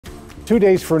2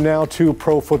 days from now, two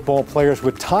pro football players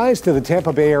with ties to the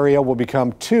Tampa Bay area will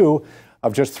become two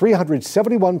of just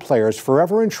 371 players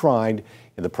forever enshrined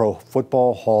in the Pro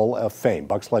Football Hall of Fame.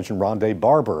 Bucs legend Rondé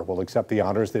Barber will accept the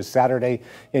honors this Saturday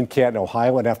in Canton,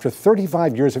 Ohio. And after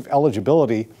 35 years of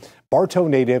eligibility, Bartow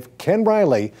native Ken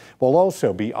Riley will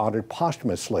also be honored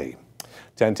posthumously.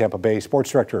 10 Tampa Bay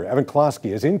Sports Director Evan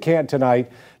Klosky is in Canton tonight.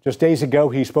 Just days ago,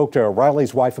 he spoke to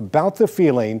Riley's wife about the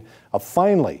feeling of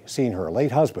finally seeing her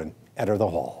late husband enter the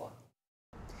hall.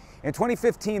 In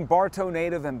 2015, Bartow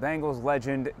native and Bengals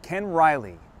legend Ken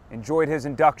Riley enjoyed his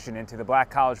induction into the Black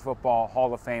College Football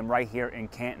Hall of Fame right here in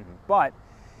Canton. But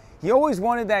he always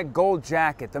wanted that gold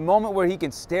jacket, the moment where he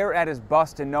could stare at his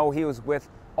bust and know he was with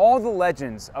all the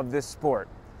legends of this sport.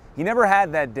 He never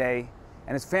had that day,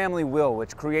 and his family will,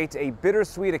 which creates a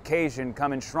bittersweet occasion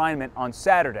come enshrinement on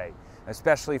Saturday,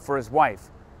 especially for his wife,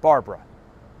 Barbara.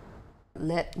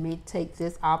 Let me take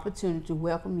this opportunity to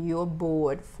welcome you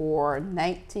aboard for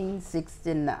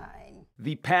 1969.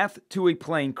 The path to a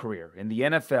playing career in the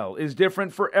NFL is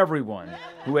different for everyone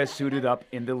who has suited up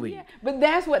in the league. Yeah, but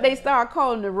that's what they start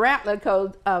calling the Rattler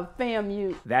Code of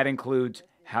FAMU. That includes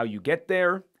how you get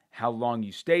there, how long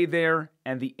you stay there,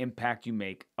 and the impact you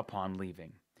make upon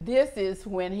leaving. This is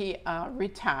when he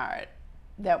retired.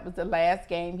 That was the last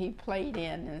game he played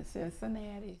in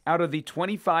Cincinnati. Out of the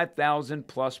 25,000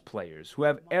 plus players who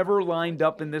have ever lined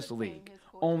up in this league,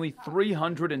 only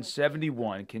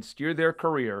 371 can steer their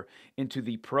career into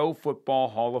the Pro Football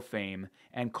Hall of Fame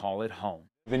and call it home.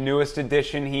 The newest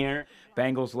addition here,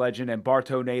 Bengals legend and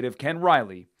Bartow native Ken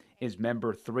Riley is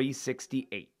member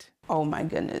 368. Oh my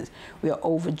goodness, we are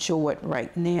overjoyed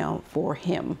right now for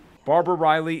him. Barbara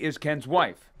Riley is Ken's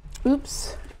wife.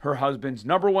 Oops. Her husband's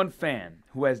 #1 fan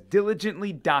who has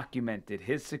diligently documented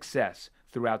his success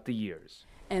throughout the years.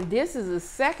 And this is the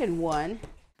second one.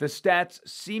 The stats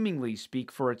seemingly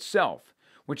speak for itself,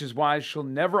 which is why she'll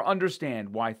never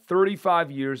understand why 35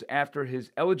 years after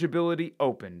his eligibility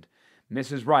opened,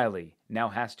 Mrs. Riley now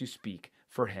has to speak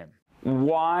for him.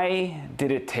 why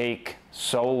did it take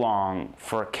so long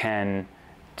for Ken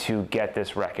to get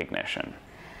this recognition?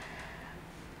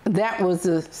 That was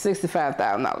a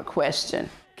 $65,000 question.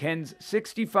 Ken's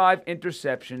 65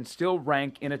 interceptions still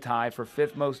rank in a tie for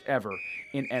 5th most ever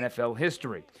in NFL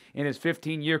history. In his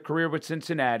 15-year career with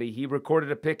Cincinnati, he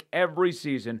recorded a pick every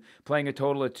season, playing a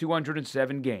total of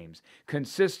 207 games.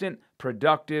 Consistent,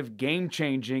 productive,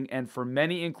 game-changing, and for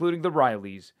many, including the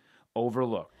Rileys,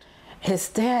 overlooked. His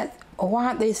dad, why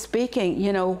aren't they speaking?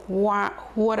 You know,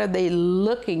 what are they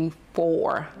looking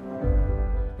for?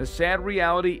 The sad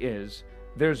reality is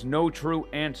there's no true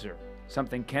answer,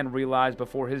 something Ken realized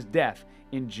before his death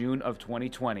in June of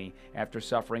 2020 after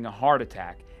suffering a heart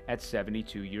attack at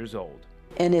 72 years old.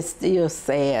 And it's still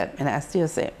sad, and I still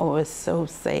say, oh, it's so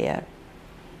sad.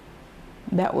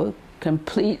 That would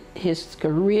complete his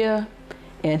career,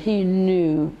 and he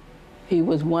knew he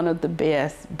was one of the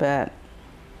best, but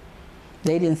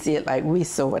they didn't see it like we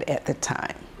saw it at the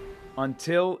time.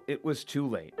 Until it was too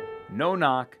late. No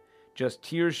knock, just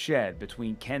tears shed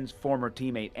between Ken's former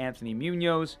teammate Anthony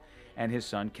Munoz and his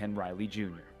son Ken Riley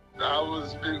Jr. I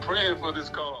was been praying for this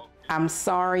call. I'm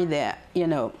sorry that,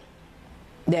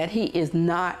 that he is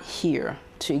not here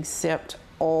to accept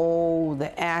all the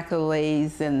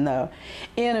accolades and the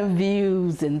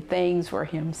interviews and things for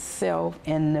himself,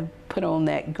 and to put on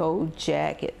that gold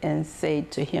jacket and say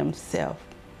to himself,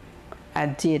 I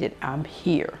did it, I'm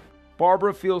here.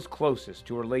 Barbara feels closest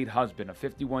to her late husband of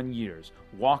 51 years,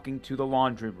 walking to the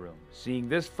laundry room, seeing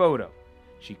this photo.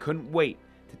 She couldn't wait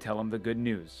to tell him the good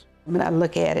news. When I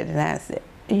look at it and I said,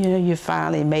 you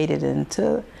finally made it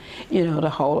into, the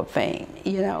Hall of Fame,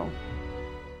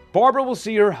 Barbara will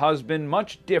see her husband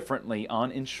much differently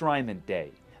on Enshrinement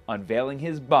Day, unveiling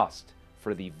his bust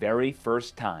for the very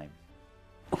first time.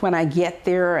 When I get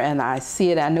there and I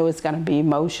see it, I know it's going to be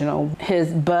emotional.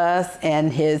 His bust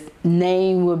and his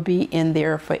name will be in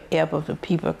there forever for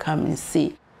people to come and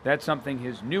see. That's something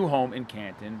his new home in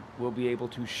Canton will be able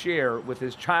to share with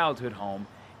his childhood home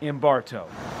in Bartow.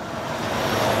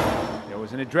 There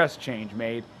was an address change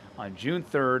made on June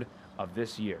 3rd of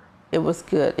this year. It was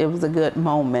good. It was a good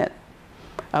moment,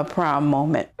 a proud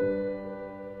moment.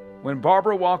 When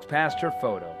Barbara walks past her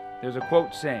photo, there's a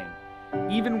quote saying,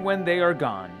 "Even when they are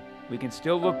gone, we can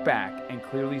still look back and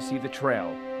clearly see the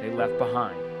trail they left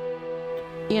behind."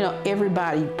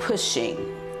 Everybody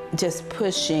just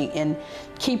pushing and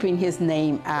keeping his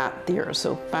name out there,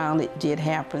 so finally it did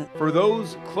happen. For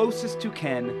those closest to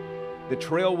Ken, the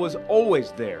trail was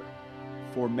always there.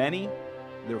 For many,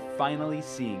 they're finally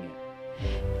seeing it.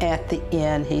 At the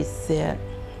end, he said,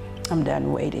 I'm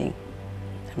done waiting.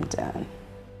 I'm done.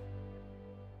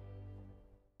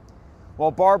 Well,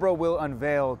 Barbara will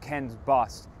unveil Ken's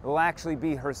bust. It will actually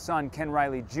be her son, Ken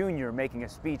Riley Jr., making a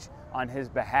speech on his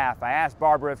behalf. I asked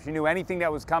Barbara if she knew anything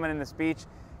that was coming in the speech.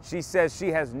 She says she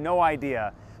has no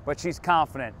idea, but she's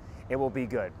confident it will be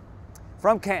good.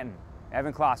 From Canton,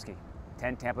 Evan Klosky,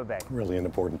 10 Tampa Bay. Really an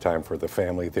important time for the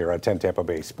family there. 10 Tampa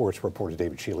Bay sports reporter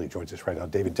David Shealy joins us right now.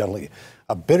 David Dunley,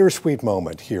 a bittersweet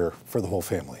moment here for the whole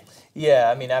family.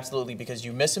 Yeah, I mean, absolutely, because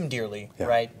you miss him dearly,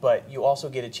 right? But you also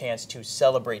get a chance to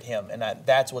celebrate him, and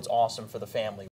that's what's awesome for the family.